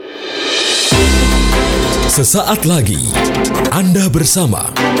Sesaat lagi Anda bersama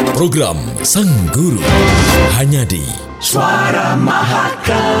program Sang Guru hanya di Suara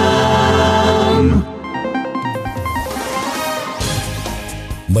Mahakam.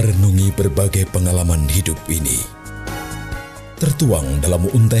 Merenungi berbagai pengalaman hidup ini tertuang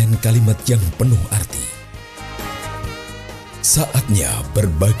dalam untaian kalimat yang penuh arti. Saatnya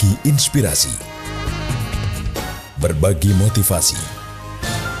berbagi inspirasi, berbagi motivasi,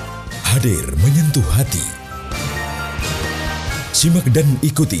 hadir menyentuh hati. Simak dan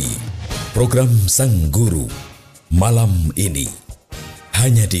ikuti program Sang Guru malam ini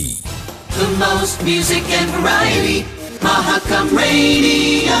hanya di The most music and variety, Mahakam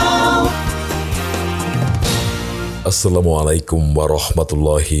Radio. Assalamualaikum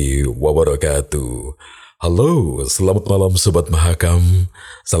warahmatullahi wabarakatuh. Halo, selamat malam Sobat Mahakam.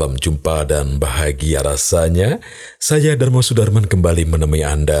 Salam jumpa dan bahagia rasanya. Saya Darmo Sudarman kembali menemui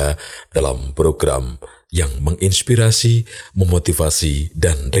Anda dalam program yang menginspirasi, memotivasi,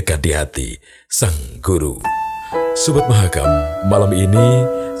 dan dekat di hati, Sang Guru. Sobat Mahakam, malam ini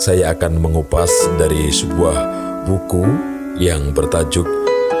saya akan mengupas dari sebuah buku yang bertajuk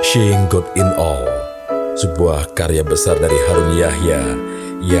Seeing God in All, sebuah karya besar dari Harun Yahya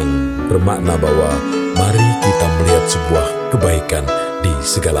yang bermakna bahwa mari kita melihat sebuah kebaikan di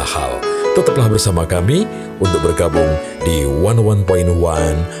segala hal. Tetaplah bersama kami untuk bergabung di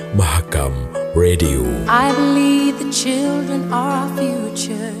 101.1 Mahakam Radio. I believe the children are our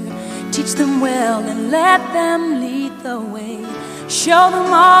future. Teach them well and let them lead the way. Show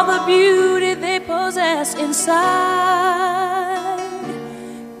them all the beauty they possess inside.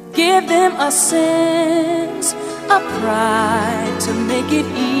 Give them a sense of pride to make it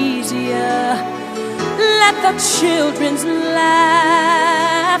easier. Let the children's laughter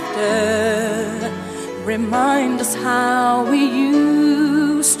remind us how we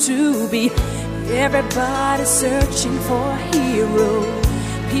used to be. Everybody's searching for a hero.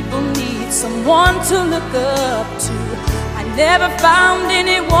 People need someone to look up to. I never found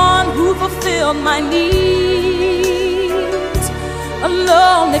anyone who fulfilled my needs. A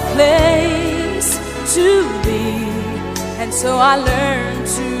lonely place to be, and so I learned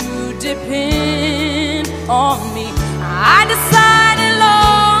to depend on me. I decided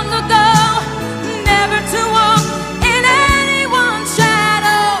long ago never to walk in anyone's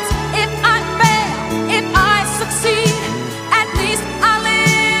shadows. If I fail, if I succeed, at least I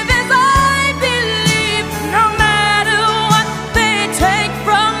live as I believe. No matter what they take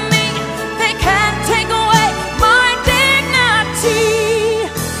from me, they can't take away my dignity,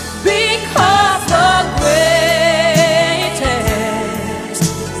 because the greatest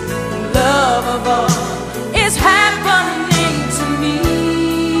love of all is happening to me.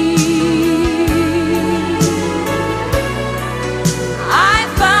 I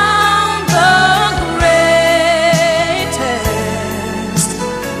found the greatest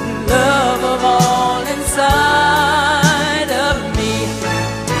love of all inside of me.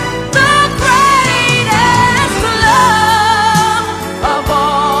 The greatest love of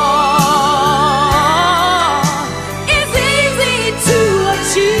all is easy to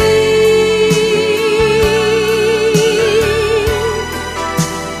achieve.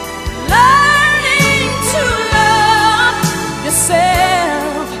 Learning to love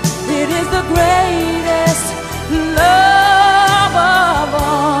yourself, it is the greatest love of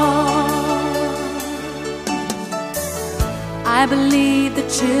all. I believe the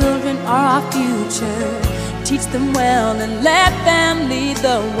children are our future. Teach them well and let them lead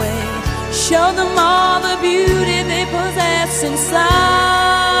the way. Show them all the beauty they possess inside.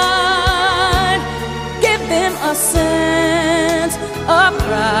 Give them a sense of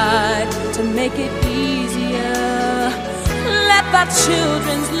pride to make it easier. Let the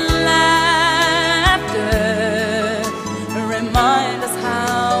children's laughter remind us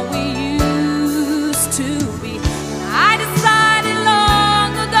how we used to be. I decided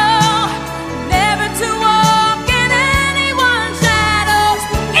long ago never to walk in anyone's shadows.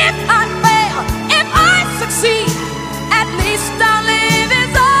 If I fail, if I succeed, at least I'll live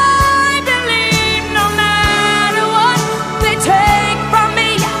as I believe. No matter what they take from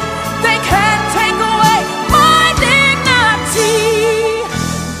me, they can't take away my dignity,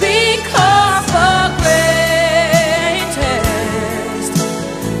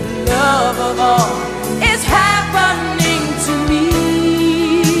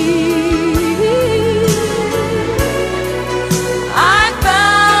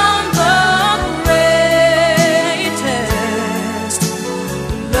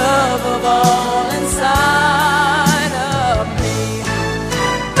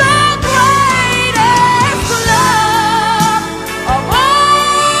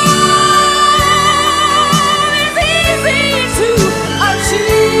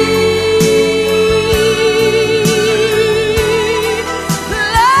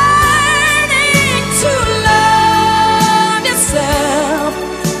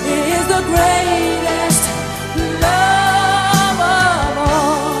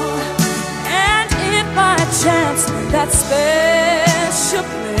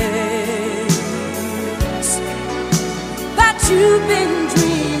 you've been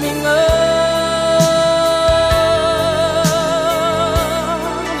dreaming of,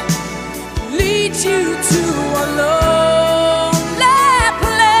 lead you to a lonely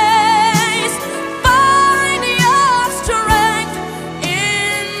place. Find your strength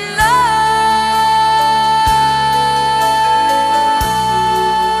in love.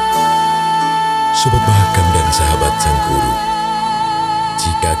 Sobat Mahakam dan sahabat Sang Guru,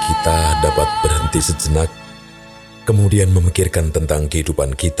 jika kita dapat berhenti sejenak, kemudian memikirkan tentang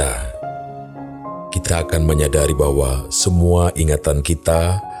kehidupan kita, kita akan menyadari bahwa semua ingatan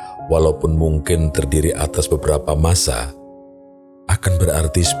kita, walaupun mungkin terdiri atas beberapa masa, akan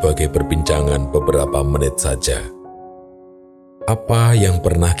berarti sebagai perbincangan beberapa menit saja. Apa yang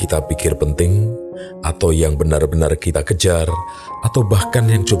pernah kita pikir penting, atau yang benar-benar kita kejar, atau bahkan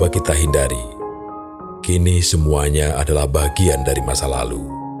yang coba kita hindari, kini semuanya adalah bagian dari masa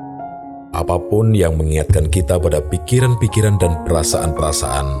lalu. Apapun yang mengingatkan kita pada pikiran-pikiran dan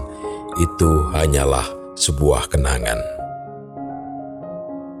perasaan-perasaan, itu hanyalah sebuah kenangan.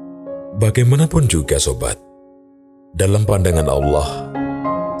 Bagaimanapun juga sobat, dalam pandangan Allah,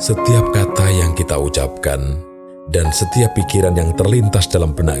 setiap kata yang kita ucapkan dan setiap pikiran yang terlintas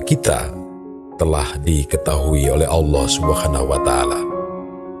dalam benak kita telah diketahui oleh Allah Subhanahu wa Ta'ala.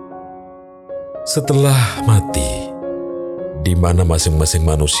 Setelah mati, di mana masing-masing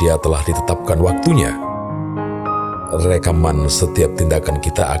manusia telah ditetapkan waktunya, rekaman setiap tindakan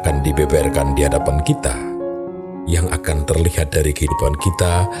kita akan dibeberkan di hadapan kita. Yang akan terlihat dari kehidupan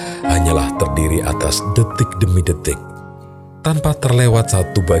kita hanyalah terdiri atas detik demi detik, tanpa terlewat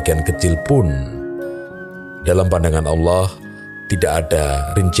satu bagian kecil pun. Dalam pandangan Allah, tidak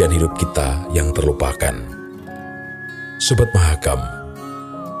ada rincian hidup kita yang terlupakan. Sobat Mahakam,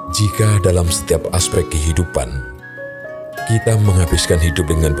 jika dalam setiap aspek kehidupan kita menghabiskan hidup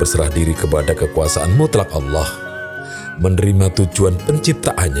dengan berserah diri kepada kekuasaan mutlak Allah, menerima tujuan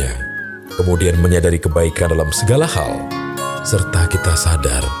penciptaannya, kemudian menyadari kebaikan dalam segala hal, serta kita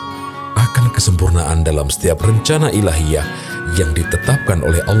sadar akan kesempurnaan dalam setiap rencana ilahiyah yang ditetapkan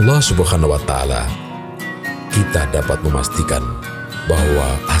oleh Allah Subhanahu wa Ta'ala, kita dapat memastikan bahwa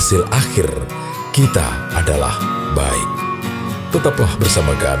hasil akhir kita adalah baik. Tetaplah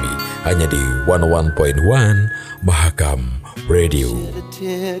bersama kami hanya di 101.1 Mahakam Radio. Shed a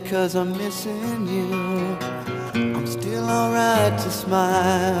tear 'cause I'm missing you. I'm still alright to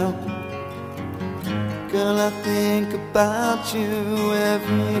smile. Girl, I think about you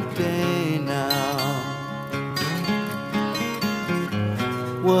every day now.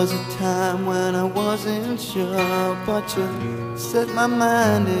 Was a time when I wasn't sure, but you set my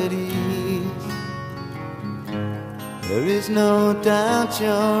mind at ease. There is no doubt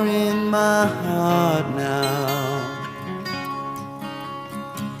you're in my heart now.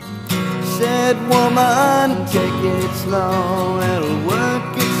 Said woman, take it slow, it'll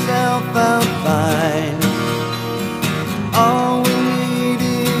work itself out fine. All we need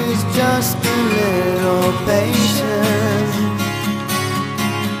is just a little patience.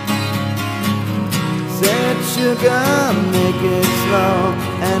 Said sugar, make it slow,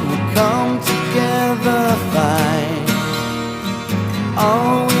 and we'll come together fine.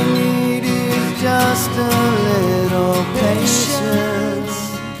 All we need is just a little patience.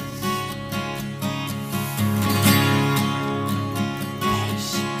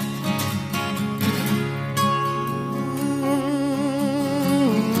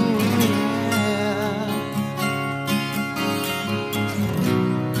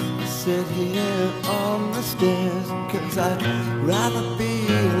 Sit here on the stairs, 'cause I'd rather be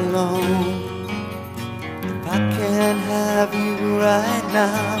alone. If I can't have you right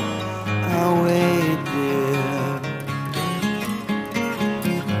now, I'll wait there.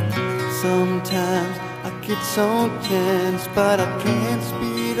 Sometimes I get so tense, but I can't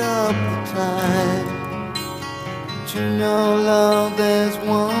speed up the time. But you know, love, there's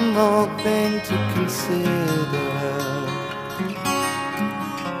one more thing to consider.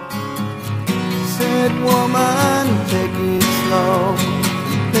 Said woman, take it slow,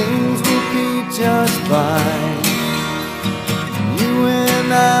 things will be just fine. You and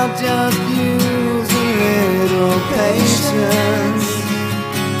I'll just use a little patience.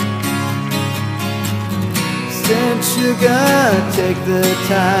 Said sugar, take the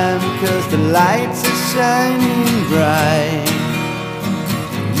time, 'cause the lights are shining bright.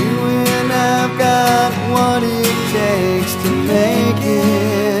 You and I've got what it takes to make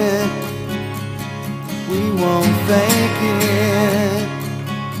it. We won't fake it.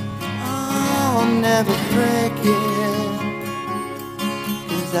 I'll never break it,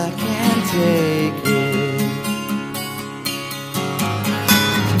 'cause I can't take it.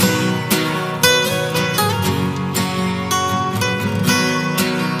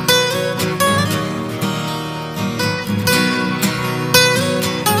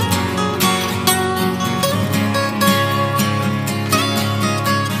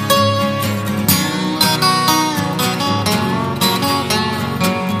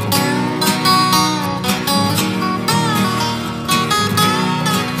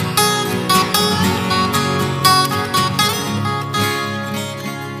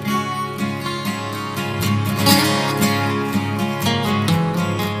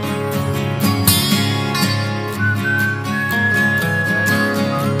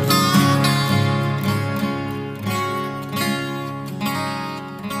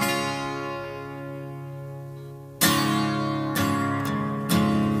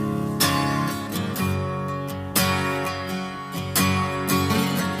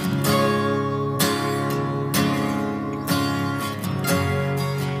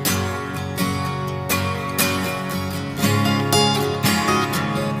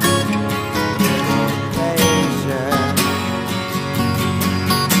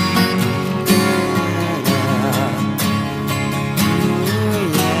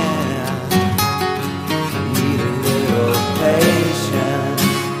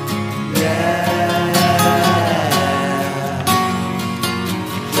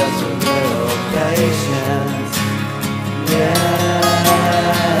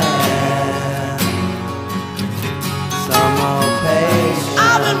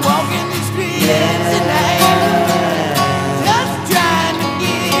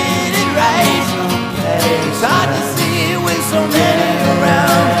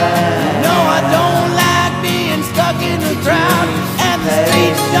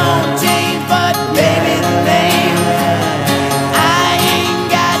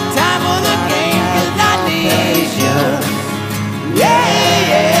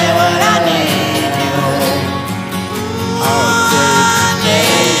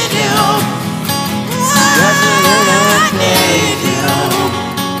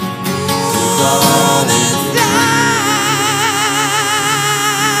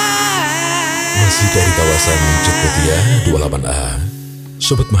 dari kawasan Cekutia 28A,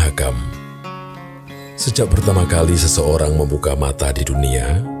 Sobat Mahakam. Sejak pertama kali seseorang membuka mata di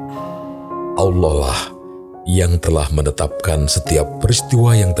dunia, Allah lah yang telah menetapkan setiap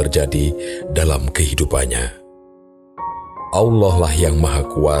peristiwa yang terjadi dalam kehidupannya. Allah lah yang maha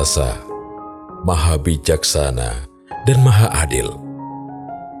kuasa, maha bijaksana, dan maha adil.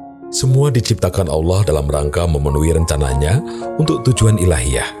 Semua diciptakan Allah dalam rangka memenuhi rencananya untuk tujuan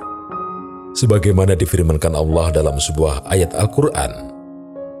ilahiyah. Sebagaimana difirmankan Allah dalam sebuah ayat Al-Quran,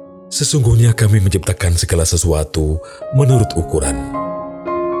 sesungguhnya kami menciptakan segala sesuatu menurut ukuran.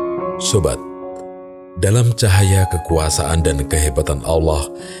 Sobat, dalam cahaya kekuasaan dan kehebatan Allah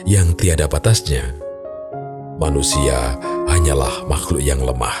yang tiada batasnya, manusia hanyalah makhluk yang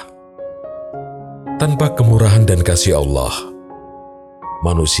lemah. Tanpa kemurahan dan kasih Allah,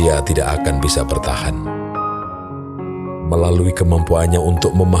 manusia tidak akan bisa bertahan. Melalui kemampuannya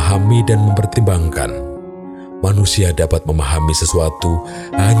untuk memahami dan mempertimbangkan, manusia dapat memahami sesuatu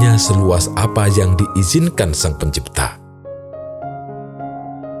hanya seluas apa yang diizinkan Sang Pencipta.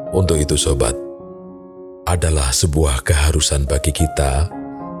 Untuk itu, sobat, adalah sebuah keharusan bagi kita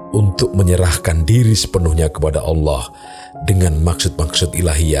untuk menyerahkan diri sepenuhnya kepada Allah dengan maksud-maksud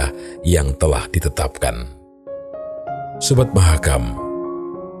ilahiyah yang telah ditetapkan. Sobat Mahakam,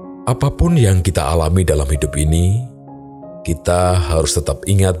 apapun yang kita alami dalam hidup ini, kita harus tetap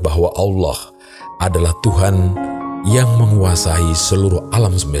ingat bahwa Allah adalah Tuhan yang menguasai seluruh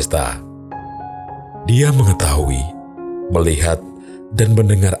alam semesta. Dia mengetahui, melihat, dan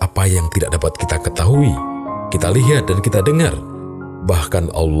mendengar apa yang tidak dapat kita ketahui, kita lihat dan kita dengar.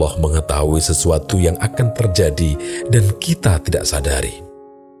 Bahkan Allah mengetahui sesuatu yang akan terjadi dan kita tidak sadari.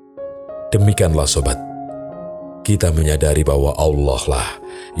 Demikianlah sobat, kita menyadari bahwa Allah lah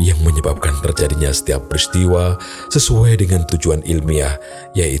yang menyebabkan terjadinya setiap peristiwa sesuai dengan tujuan ilmiah,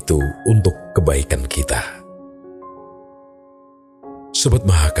 yaitu untuk kebaikan kita. Sobat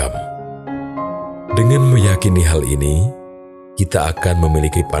Mahakam, dengan meyakini hal ini, kita akan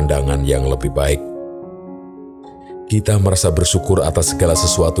memiliki pandangan yang lebih baik. Kita merasa bersyukur atas segala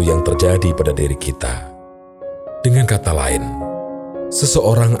sesuatu yang terjadi pada diri kita. Dengan kata lain,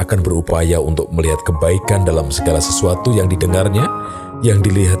 seseorang akan berupaya untuk melihat kebaikan dalam segala sesuatu yang didengarnya, yang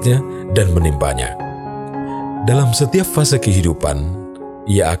dilihatnya, dan menimpanya. Dalam setiap fase kehidupan,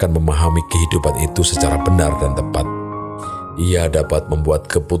 ia akan memahami kehidupan itu secara benar dan tepat. Ia dapat membuat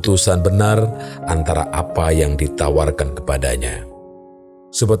keputusan benar antara apa yang ditawarkan kepadanya.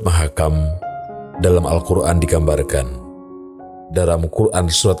 Sobat Mahakam, dalam Al-Quran digambarkan, dalam Quran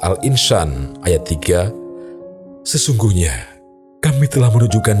Surat Al-Insan ayat 3, sesungguhnya kami telah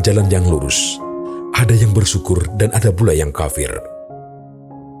menunjukkan jalan yang lurus, ada yang bersyukur dan ada pula yang kafir.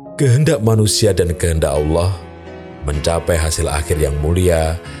 Kehendak manusia dan kehendak Allah mencapai hasil akhir yang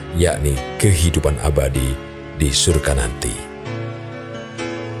mulia, yakni kehidupan abadi di surga nanti.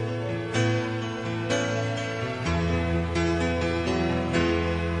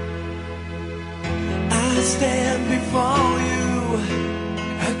 I stand before you,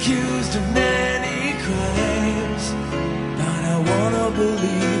 accused of many crimes, but I wanna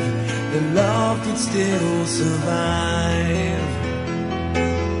believe that love can still survive.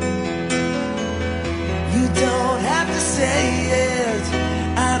 You don't have to say it,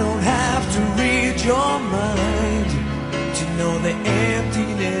 I don't have to read your mind to know the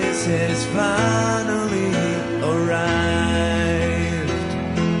emptiness has finally arrived.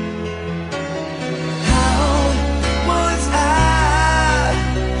 How was I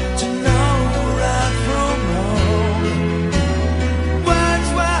to know right from wrong? Words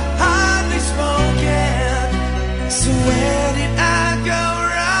were hardly spoken, so where did I go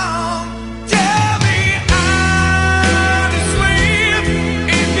wrong? Tell me honestly,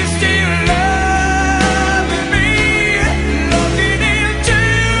 if you still love me, looking into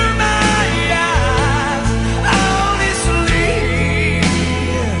my eyes, honestly.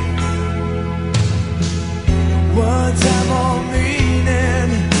 Words have more meaning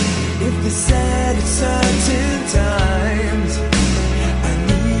if they said at certain times. I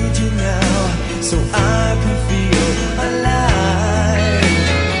need you now so I can feel alive.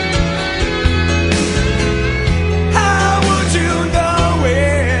 How would you know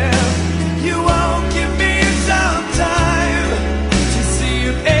if you won't give me some time to see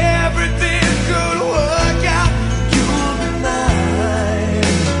if everything could work out? You'll be mine.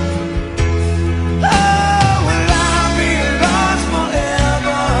 Oh, will I be lost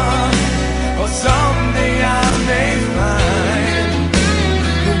forever, or someday I may find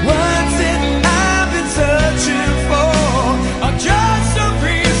the words that I've been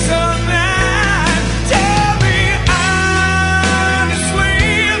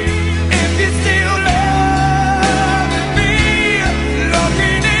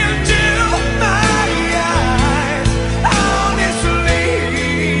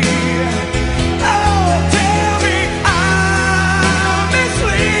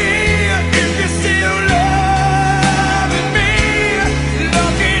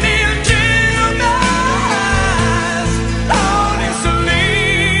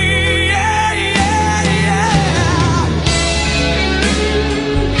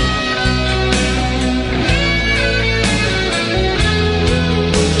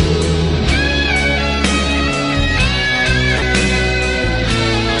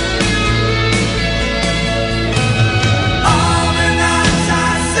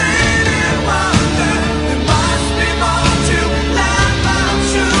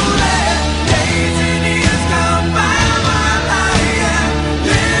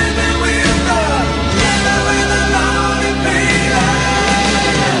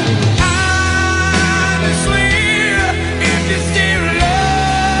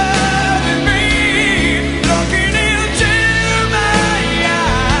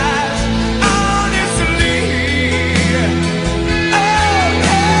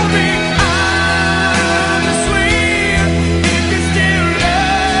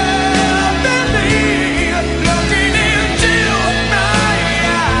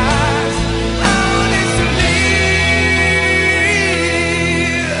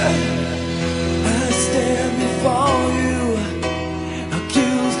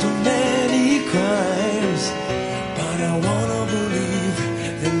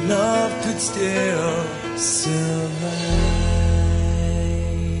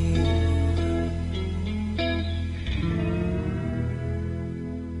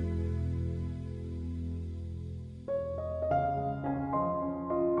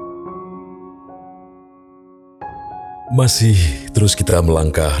Masih terus kita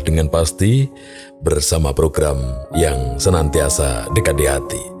melangkah dengan pasti bersama program yang senantiasa dekat di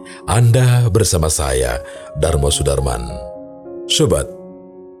hati. Anda bersama saya, Darmo Sudarman. Sobat,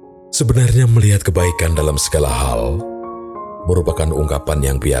 sebenarnya melihat kebaikan dalam segala hal merupakan ungkapan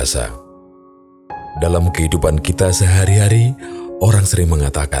yang biasa. Dalam kehidupan kita sehari-hari, orang sering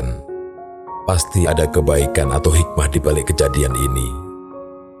mengatakan, pasti ada kebaikan atau hikmah di balik kejadian ini.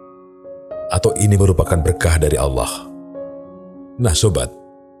 Atau ini merupakan berkah dari Allah. Nah sobat,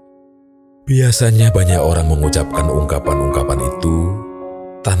 biasanya banyak orang mengucapkan ungkapan-ungkapan itu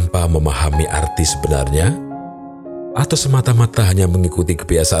tanpa memahami arti sebenarnya, atau semata-mata hanya mengikuti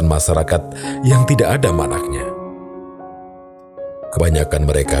kebiasaan masyarakat yang tidak ada maknanya. Kebanyakan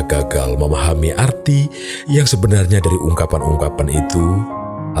mereka gagal memahami arti yang sebenarnya dari ungkapan-ungkapan itu,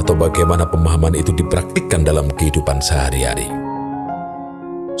 atau bagaimana pemahaman itu dipraktikkan dalam kehidupan sehari-hari.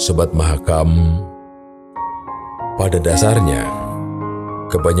 Sobat Mahakam, pada dasarnya,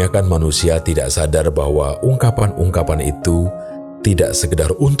 kebanyakan manusia tidak sadar bahwa ungkapan-ungkapan itu tidak sekedar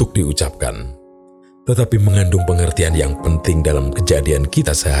untuk diucapkan, tetapi mengandung pengertian yang penting dalam kejadian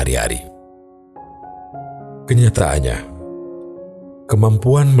kita sehari-hari. Kenyataannya,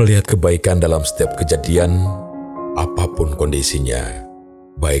 kemampuan melihat kebaikan dalam setiap kejadian, apapun kondisinya,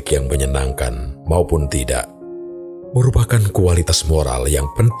 baik yang menyenangkan maupun tidak, merupakan kualitas moral yang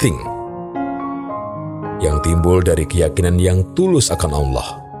penting yang timbul dari keyakinan yang tulus akan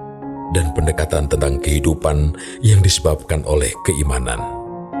Allah dan pendekatan tentang kehidupan yang disebabkan oleh keimanan.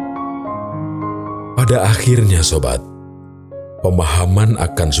 Pada akhirnya sobat, pemahaman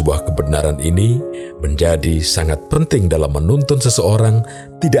akan sebuah kebenaran ini menjadi sangat penting dalam menuntun seseorang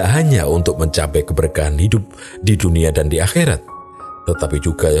tidak hanya untuk mencapai keberkahan hidup di dunia dan di akhirat, tetapi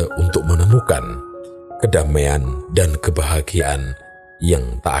juga untuk menemukan kedamaian dan kebahagiaan yang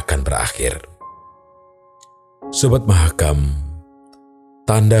tak akan berakhir. Sobat Mahakam,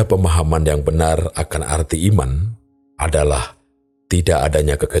 tanda pemahaman yang benar akan arti iman adalah tidak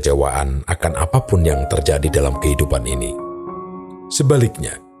adanya kekecewaan akan apapun yang terjadi dalam kehidupan ini.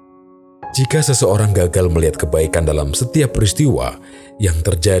 Sebaliknya, jika seseorang gagal melihat kebaikan dalam setiap peristiwa yang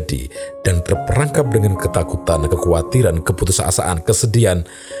terjadi dan terperangkap dengan ketakutan, kekhawatiran, keputusasaan, kesedihan,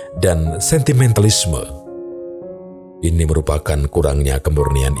 dan sentimentalisme, ini merupakan kurangnya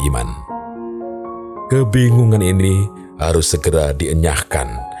kemurnian iman. Kebingungan ini harus segera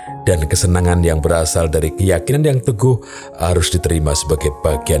dienyahkan, dan kesenangan yang berasal dari keyakinan yang teguh harus diterima sebagai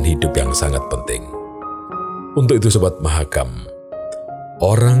bagian hidup yang sangat penting. Untuk itu Sobat Mahakam,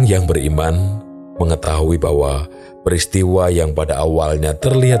 orang yang beriman mengetahui bahwa peristiwa yang pada awalnya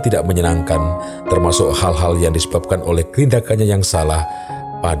terlihat tidak menyenangkan, termasuk hal-hal yang disebabkan oleh tindakannya yang salah,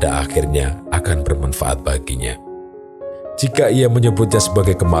 pada akhirnya akan bermanfaat baginya. Jika ia menyebutnya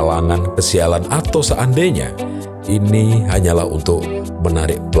sebagai kemalangan, kesialan, atau seandainya, ini hanyalah untuk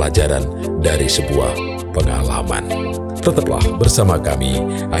menarik pelajaran dari sebuah pengalaman. Tetaplah bersama kami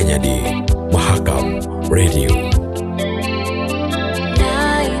hanya di Mahakam Radio.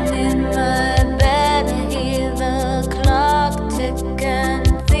 Lying in my bed, hear the clock tick and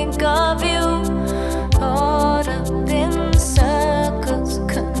think of you. Caught up in circles,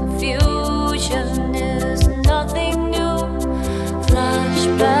 confusion is nothing new.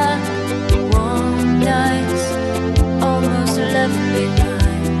 Flashback, warm nights, almost left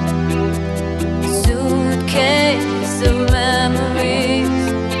behind. Suitcase of memories,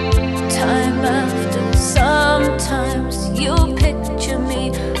 time after. Sometimes you picture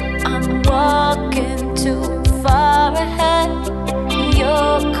me, I'm walking too far ahead.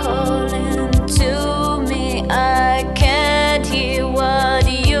 You're calling to me, I can't hear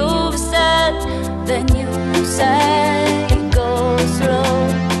what you've said. Then you say, go slow,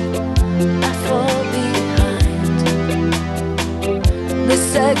 I fall behind. The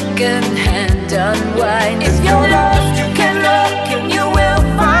second hand unwind. If you're lost, you can look and you will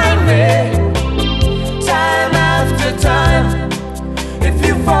find me. Time after time, if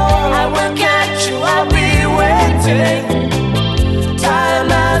you fall, I will catch you, I'll be waiting.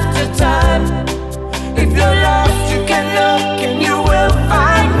 Time after time, if you're lost, you can look and you will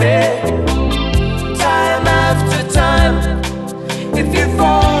find me. Time after time, if you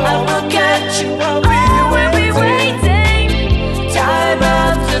fall, I will catch you, I'll be waiting. Time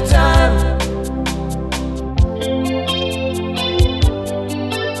after time.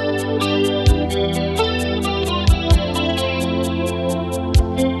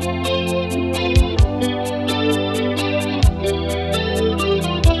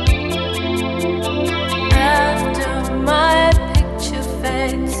 After my picture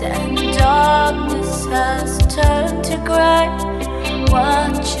fades and darkness has turned to gray,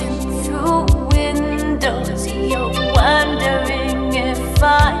 watching through windows, you're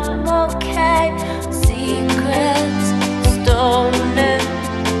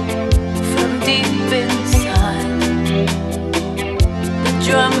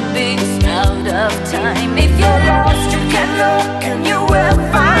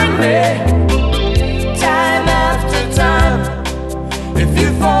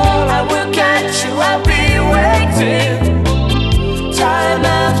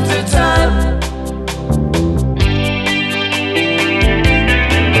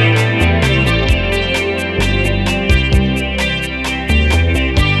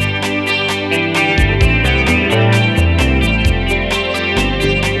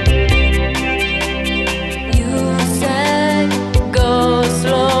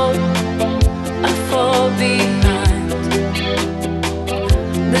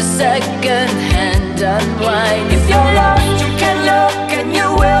the second-hand unwind. If you're lost, you can look and you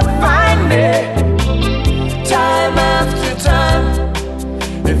will find me. Time after time.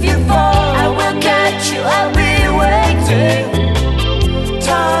 If you fall, I will catch you, I'll be waiting.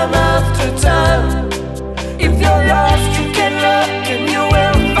 Time after time. If you're lost, you can look and you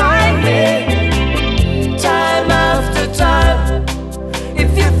will find me. Time after time.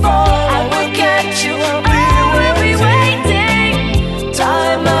 If you fall, I will catch you, I'll be waiting.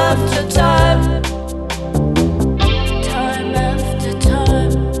 Time after time. Time after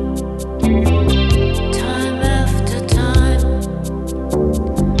time. Time after time.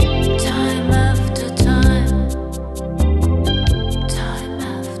 Time after time. Time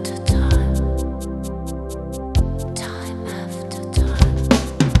after time. Time after time.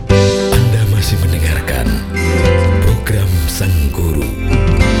 Anda masih mendengarkan program Sang Guru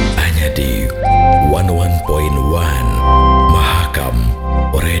hanya di 101.1 Mahakam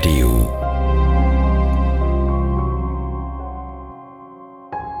Radio.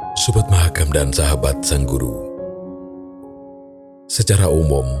 Sobat Mahakam dan sahabat Sang Guru, secara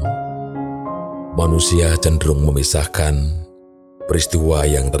umum manusia cenderung memisahkan peristiwa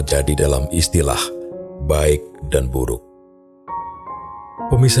yang terjadi dalam istilah baik dan buruk.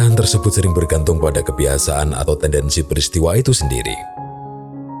 Pemisahan tersebut sering bergantung pada kebiasaan atau tendensi peristiwa itu sendiri.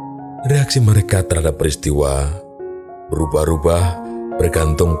 Reaksi mereka terhadap peristiwa berubah-ubah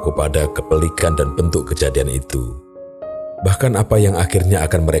bergantung kepada kepelikan dan bentuk kejadian itu. Bahkan apa yang akhirnya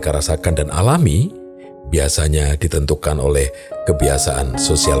akan mereka rasakan dan alami biasanya ditentukan oleh kebiasaan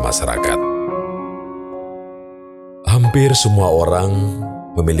sosial masyarakat. Hampir semua orang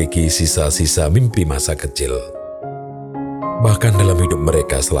memiliki sisa-sisa mimpi masa kecil. Bahkan dalam hidup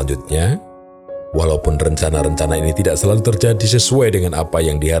mereka selanjutnya, walaupun rencana-rencana ini tidak selalu terjadi sesuai dengan apa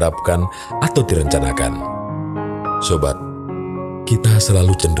yang diharapkan atau direncanakan. Sobat, kita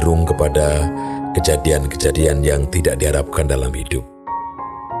selalu cenderung kepada kejadian-kejadian yang tidak diharapkan dalam hidup.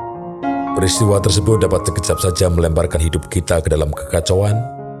 Peristiwa tersebut dapat sekejap saja melemparkan hidup kita ke dalam kekacauan.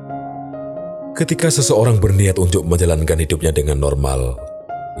 Ketika seseorang berniat untuk menjalankan hidupnya dengan normal,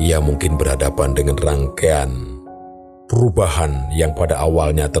 ia mungkin berhadapan dengan rangkaian perubahan yang pada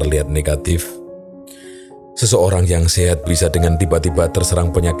awalnya terlihat negatif. Seseorang yang sehat bisa dengan tiba-tiba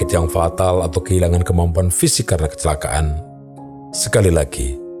terserang penyakit yang fatal atau kehilangan kemampuan fisik karena kecelakaan. Sekali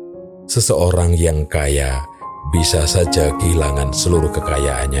lagi, seseorang yang kaya bisa saja kehilangan seluruh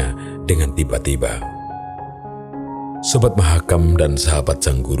kekayaannya dengan tiba-tiba. Sobat Mahakam dan sahabat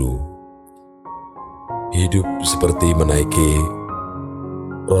Sang Guru, hidup seperti menaiki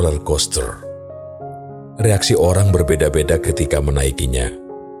roller coaster. Reaksi orang berbeda-beda ketika menaikinya.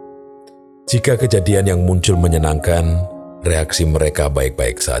 Jika kejadian yang muncul menyenangkan, reaksi mereka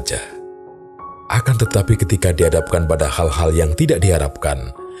baik-baik saja. Akan tetapi ketika dihadapkan pada hal-hal yang tidak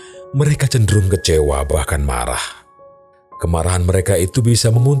diharapkan, mereka cenderung kecewa bahkan marah. Kemarahan mereka itu bisa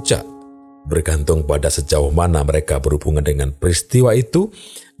memuncak, bergantung pada sejauh mana mereka berhubungan dengan peristiwa itu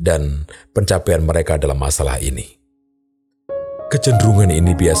dan pencapaian mereka dalam masalah ini. Kecenderungan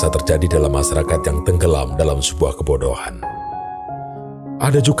ini biasa terjadi dalam masyarakat yang tenggelam dalam sebuah kebodohan.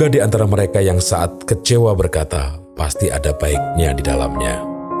 Ada juga di antara mereka yang saat kecewa berkata, pasti ada baiknya di dalamnya.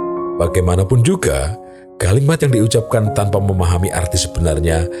 Bagaimanapun juga, kalimat yang diucapkan tanpa memahami arti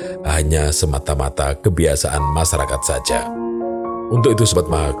sebenarnya hanya semata-mata kebiasaan masyarakat saja. Untuk itu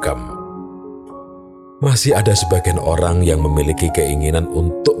Sobat Mahakam, masih ada sebagian orang yang memiliki keinginan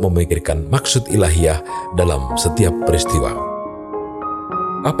untuk memikirkan maksud ilahiyah dalam setiap peristiwa.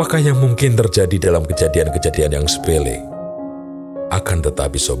 Apakah yang mungkin terjadi dalam kejadian-kejadian yang sepele? Akan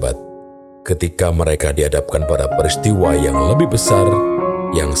tetapi sobat, ketika mereka dihadapkan pada peristiwa yang lebih besar,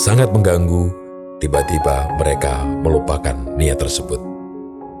 yang sangat mengganggu, tiba-tiba mereka melupakan niat tersebut.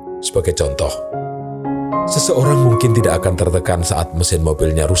 Sebagai contoh, seseorang mungkin tidak akan tertekan saat mesin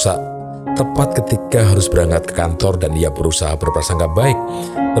mobilnya rusak, tepat ketika harus berangkat ke kantor dan ia berusaha berprasangka baik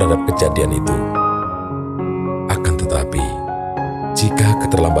terhadap kejadian itu. Akan tetapi, jika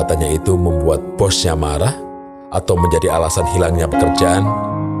keterlambatannya itu membuat bosnya marah atau menjadi alasan hilangnya pekerjaan,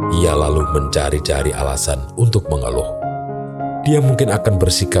 ia lalu mencari-cari alasan untuk mengeluh. Dia mungkin akan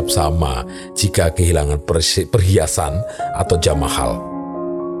bersikap sama jika kehilangan perhiasan atau jam mahal.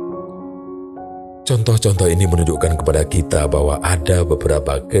 Contoh-contoh ini menunjukkan kepada kita bahwa ada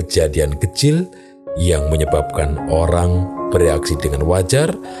beberapa kejadian kecil yang menyebabkan orang bereaksi dengan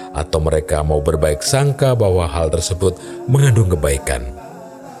wajar atau mereka mau berbaik sangka bahwa hal tersebut mengandung kebaikan.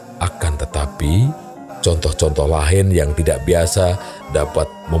 Akan tetapi, contoh-contoh lain yang tidak biasa dapat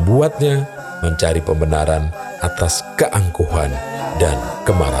membuatnya mencari pembenaran atas keangkuhan dan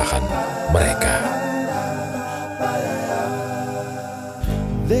kemarahan mereka.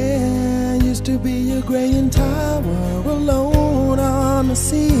 used to be a graying tower alone on the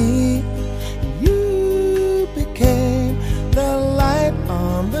sea. You became the light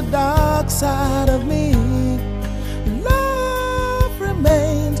on the dark side of me. Love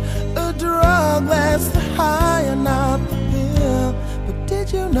remains a drug that's the high and not the pill. But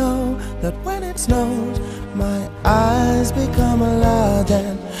did you know that when it snows, my eyes become large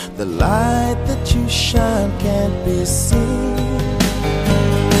and the light that you shine can't be seen?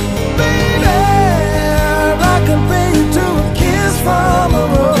 Baby, I compare you to a kiss from a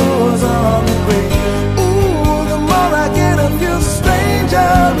rose on the grave. Ooh, the more I get of you, the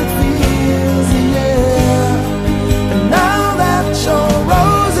stranger it feels, yeah. And now that your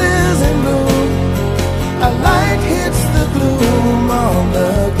rose is in bloom, a light hits the gloom on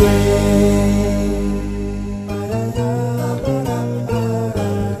the grave.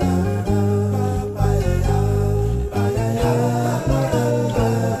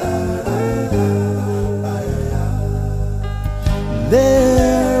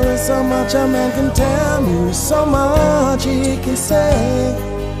 There is so much a man can tell you, so much he can say.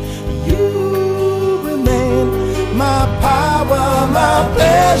 You remain my power, my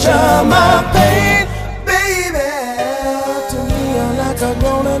pleasure, my pain. Baby, to me you're like a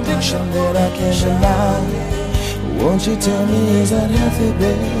grown addiction that I can't deny. Won't you tell me, is that healthy,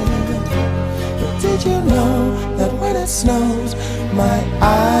 baby? But did you know that when it snows, my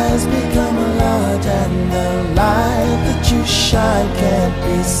eyes become large and the light that you shine can't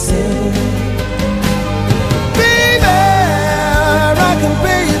be seen? Baby, I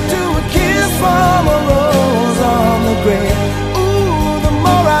compare you to a kiss from a rose on the grave. Ooh, the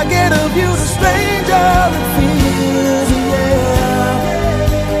more I get of you, the stranger it feels, yeah.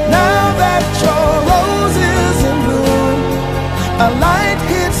 Now that your rose is in bloom, a light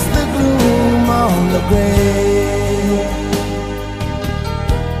hits the gloom on the grave.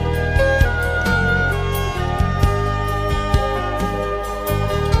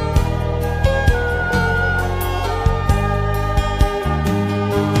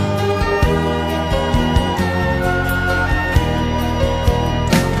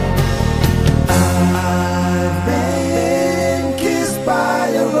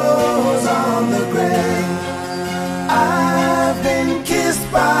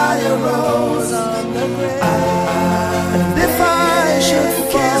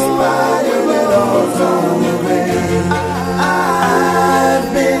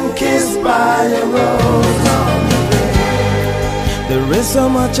 There is so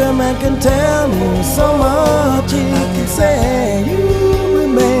much a man can tell me, so much he can say. You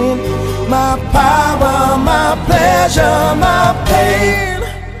remain my power, my pleasure, my pain.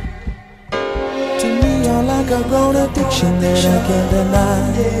 To me you're like a grown addiction that I can't deny.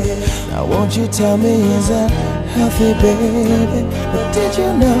 Now won't you tell me, is that healthy, baby? But did you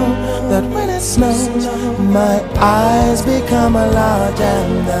know that when it snows, my eyes become large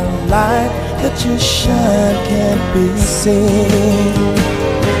and the light that you shine can't be seen?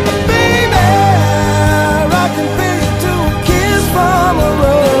 Baby, I compare you to a kiss from a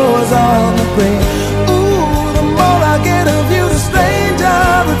rose on the grave. Ooh, the more I get of you, the stranger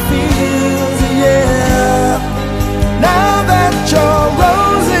it feels, yeah. Now that your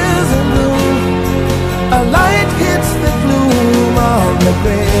rose is in bloom, a light hits the gloom on the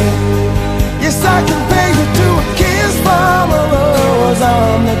grave. Yes, I compare you to a kiss from a rose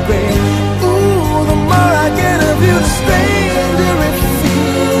on the grave. Ooh, the more I get of you, the stranger it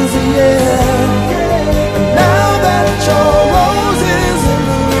feels, yeah. And now that your rose is in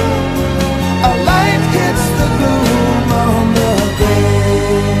bloom, a light hits the gloom on the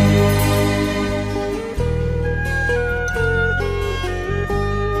grave.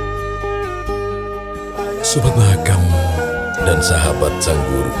 Sobat Mahakam dan sahabat sang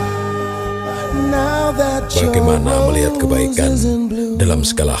guru, bagaimana melihat kebaikan dalam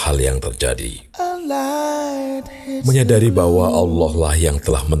segala hal yang terjadi? Menyadari bahwa Allah lah yang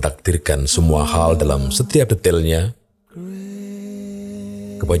telah mentakdirkan semua hal dalam setiap detailnya.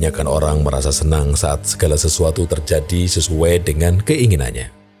 Kebanyakan orang merasa senang saat segala sesuatu terjadi sesuai dengan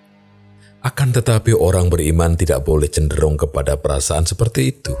keinginannya. Akan tetapi orang beriman tidak boleh cenderung kepada perasaan seperti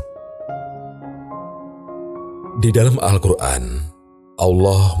itu. Di dalam Al-Quran,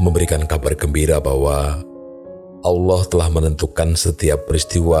 Allah memberikan kabar gembira bahwa Allah telah menentukan setiap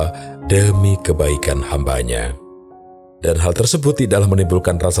peristiwa demi kebaikan hambanya. Dan hal tersebut tidaklah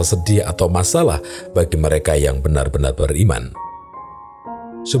menimbulkan rasa sedih atau masalah bagi mereka yang benar-benar beriman.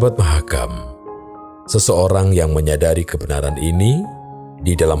 Sobat Mahakam, seseorang yang menyadari kebenaran ini,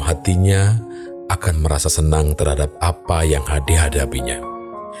 di dalam hatinya akan merasa senang terhadap apa yang dihadapinya.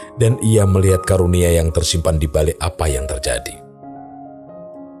 Dan ia melihat karunia yang tersimpan di balik apa yang terjadi.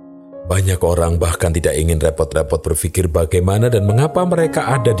 Banyak orang bahkan tidak ingin repot-repot berpikir bagaimana dan mengapa mereka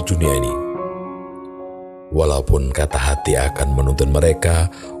ada di dunia ini. Walaupun kata hati akan menuntun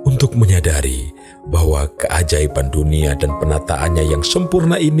mereka untuk menyadari bahwa keajaiban dunia dan penataannya yang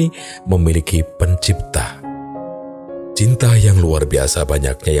sempurna ini memiliki pencipta. Cinta yang luar biasa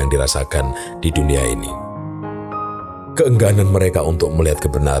banyaknya yang dirasakan di dunia ini. Keengganan mereka untuk melihat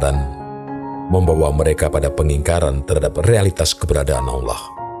kebenaran membawa mereka pada pengingkaran terhadap realitas keberadaan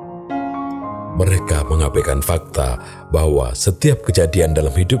Allah. Mereka mengabaikan fakta bahwa setiap kejadian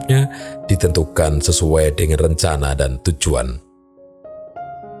dalam hidupnya ditentukan sesuai dengan rencana dan tujuan.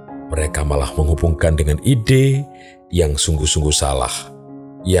 Mereka malah menghubungkan dengan ide yang sungguh-sungguh salah,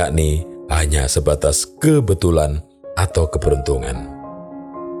 yakni hanya sebatas kebetulan atau keberuntungan.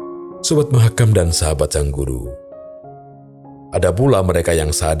 Sobat Mahakam dan sahabat Sang Guru, ada pula mereka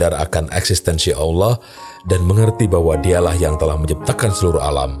yang sadar akan eksistensi Allah dan mengerti bahwa Dialah yang telah menciptakan seluruh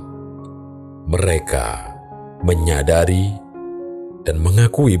alam. Mereka menyadari dan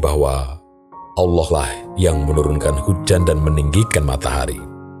mengakui bahwa Allah lah yang menurunkan hujan dan meninggikan matahari.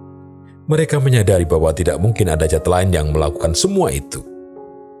 Mereka menyadari bahwa tidak mungkin ada zat lain yang melakukan semua itu.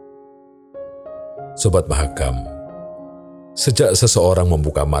 Sobat Mahakam, sejak seseorang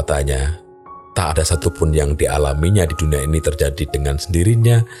membuka matanya, tak ada satupun yang dialaminya di dunia ini terjadi dengan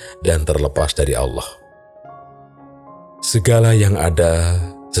sendirinya dan terlepas dari Allah. Segala yang ada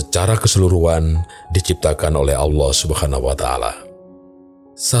secara keseluruhan diciptakan oleh Allah Subhanahu wa Ta'ala,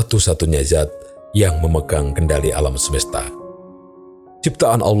 satu-satunya zat yang memegang kendali alam semesta.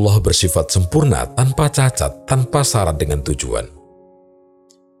 Ciptaan Allah bersifat sempurna, tanpa cacat, tanpa syarat dengan tujuan.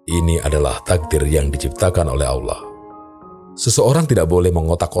 Ini adalah takdir yang diciptakan oleh Allah. Seseorang tidak boleh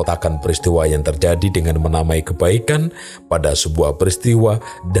mengotak-kotakan peristiwa yang terjadi dengan menamai kebaikan pada sebuah peristiwa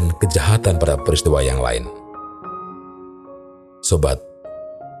dan kejahatan pada peristiwa yang lain. Sobat,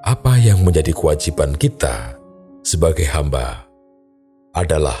 apa yang menjadi kewajiban kita sebagai hamba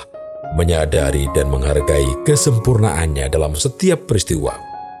adalah menyadari dan menghargai kesempurnaannya dalam setiap peristiwa.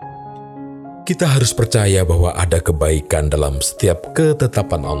 Kita harus percaya bahwa ada kebaikan dalam setiap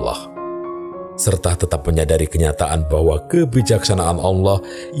ketetapan Allah, serta tetap menyadari kenyataan bahwa kebijaksanaan Allah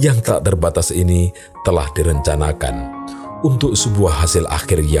yang tak terbatas ini telah direncanakan untuk sebuah hasil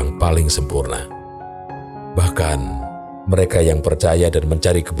akhir yang paling sempurna. Bahkan, mereka yang percaya dan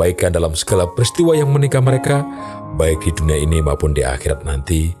mencari kebaikan dalam segala peristiwa yang menimpa mereka, baik di dunia ini maupun di akhirat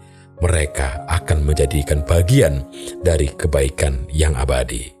nanti, mereka akan menjadikan bagian dari kebaikan yang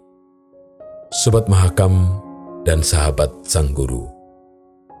abadi. Sobat Mahakam dan sahabat Sang Guru,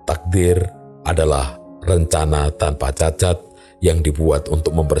 takdir adalah rencana tanpa cacat yang dibuat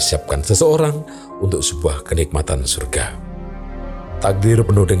untuk mempersiapkan seseorang untuk sebuah kenikmatan surga. Takdir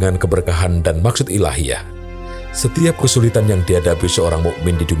penuh dengan keberkahan dan maksud ilahiyah. Setiap kesulitan yang dihadapi seorang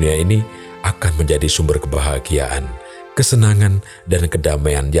mukmin di dunia ini akan menjadi sumber kebahagiaan, kesenangan, dan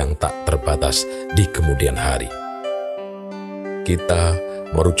kedamaian yang tak terbatas di kemudian hari. Kita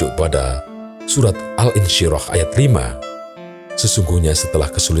merujuk pada surat Al-Insyirah ayat 5. Sesungguhnya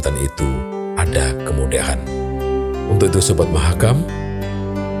setelah kesulitan itu ada kemudahan. Untuk itu Sobat Mahakam,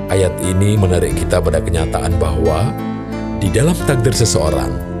 ayat ini menarik kita pada kenyataan bahwa di dalam takdir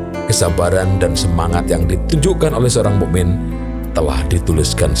seseorang, kesabaran dan semangat yang ditunjukkan oleh seorang mukmin telah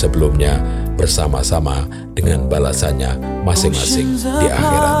dituliskan sebelumnya bersama-sama dengan balasannya masing-masing di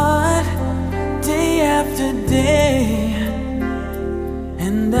akhirat. Day after day,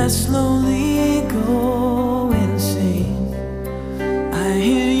 and I slowly go insane. I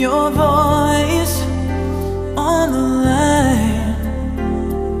hear your voice on the line,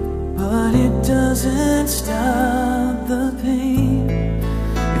 but it doesn't stop the pain.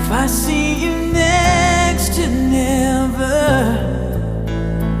 If I see you next to never,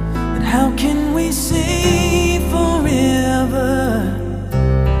 then how can we say forever?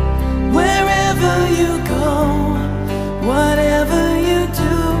 Wherever you go, whatever you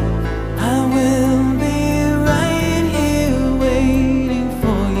do, I will be right here waiting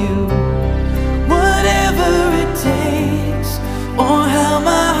for you. Whatever it takes, or how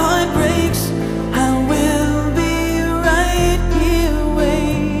my heart breaks, I will be right here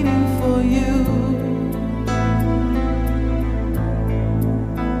waiting for you.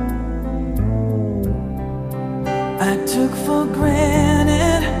 I took for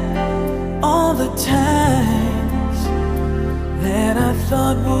granted all the times that I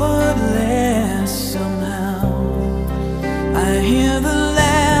thought would last somehow. I hear the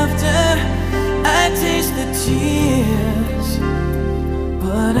laughter, I taste the tears,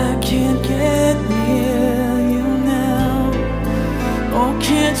 but I can't get near you now. Oh,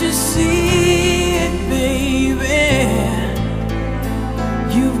 can't you see it, baby?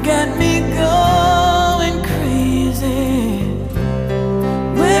 You've got me going crazy.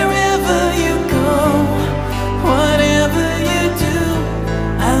 Wherever you go, whatever you do,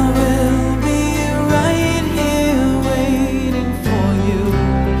 I will be right here waiting for you.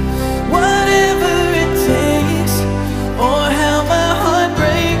 Whatever it takes, or how my heart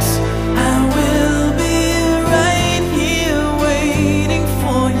breaks, I will be right here waiting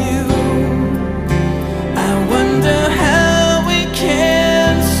for you. I wonder how we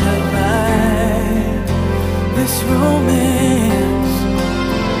can survive this romance,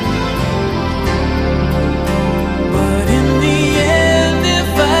 but in the end, if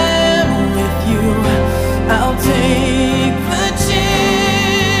I'm with you, I'll take the chance.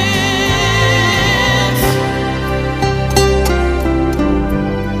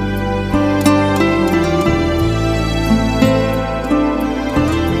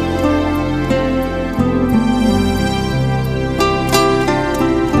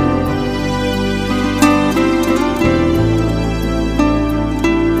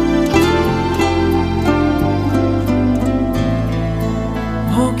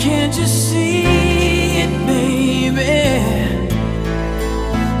 Oh, can't you see it, baby?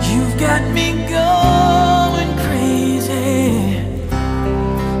 You've got me going crazy.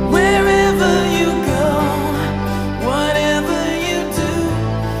 Wherever you go, whatever you do,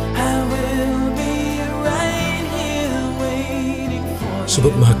 I will be right here waiting for you.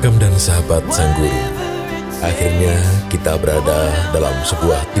 Sobat Mahakam dan sahabat Sang Guru, akhirnya kita berada dalam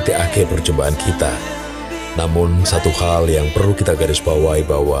sebuah titik akhir perjumpaan kita. Namun satu hal yang perlu kita garis bawahi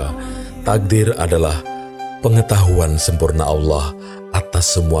bahwa takdir adalah pengetahuan sempurna Allah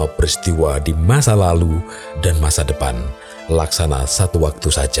atas semua peristiwa di masa lalu dan masa depan, laksana satu waktu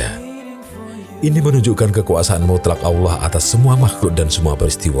saja. Ini menunjukkan kekuasaan mutlak Allah atas semua makhluk dan semua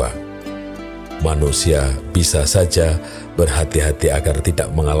peristiwa. Manusia bisa saja berhati-hati agar tidak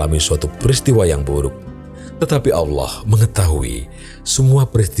mengalami suatu peristiwa yang buruk, tetapi Allah mengetahui semua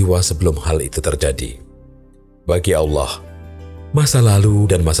peristiwa sebelum hal itu terjadi. Bagi Allah, masa lalu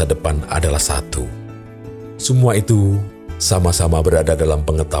dan masa depan adalah satu. Semua itu sama-sama berada dalam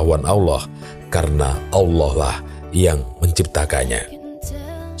pengetahuan Allah karena Allah lah yang menciptakannya.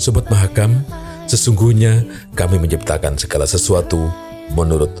 Sobat Mahakam, sesungguhnya kami menciptakan segala sesuatu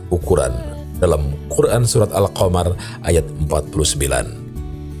menurut ukuran dalam Quran Surat Al-Qamar ayat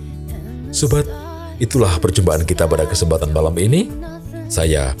 49. Sobat, itulah perjumpaan kita pada kesempatan malam ini.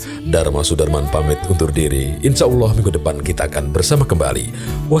 Saya, Dharma Sudarman, pamit undur diri. Insya Allah minggu depan kita akan bersama kembali.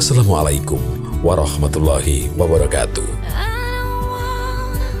 Wassalamualaikum warahmatullahi wabarakatuh.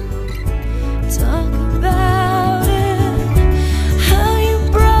 Talk about it, how you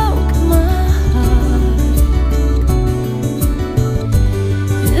broke my heart.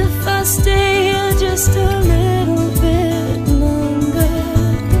 If I stay here just a little bit longer,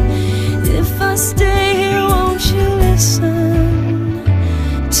 if I stay here, won't you listen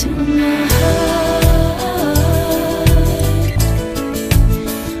to my heart?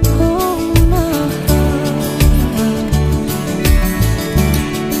 Oh, my heart.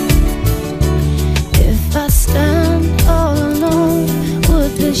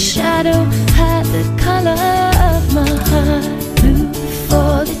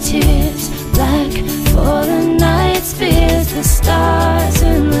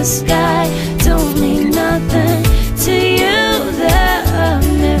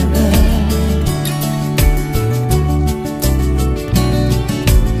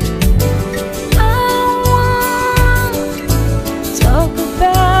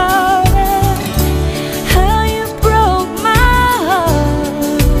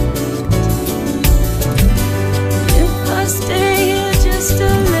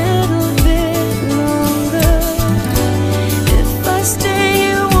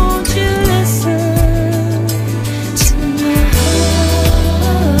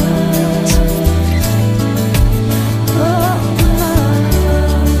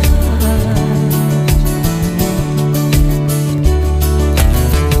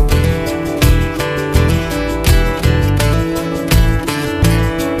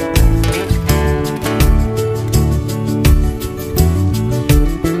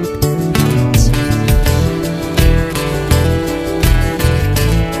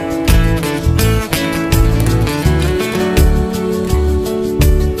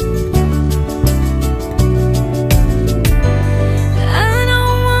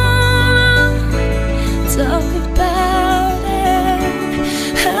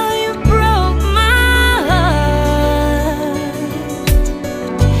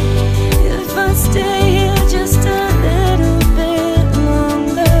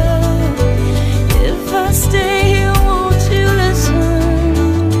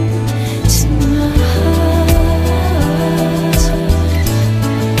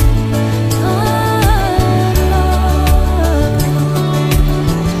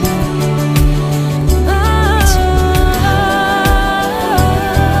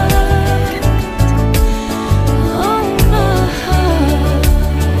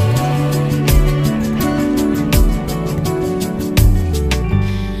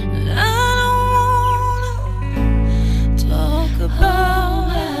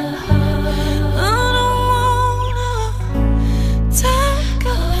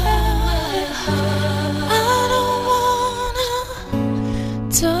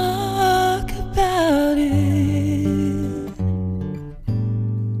 touch.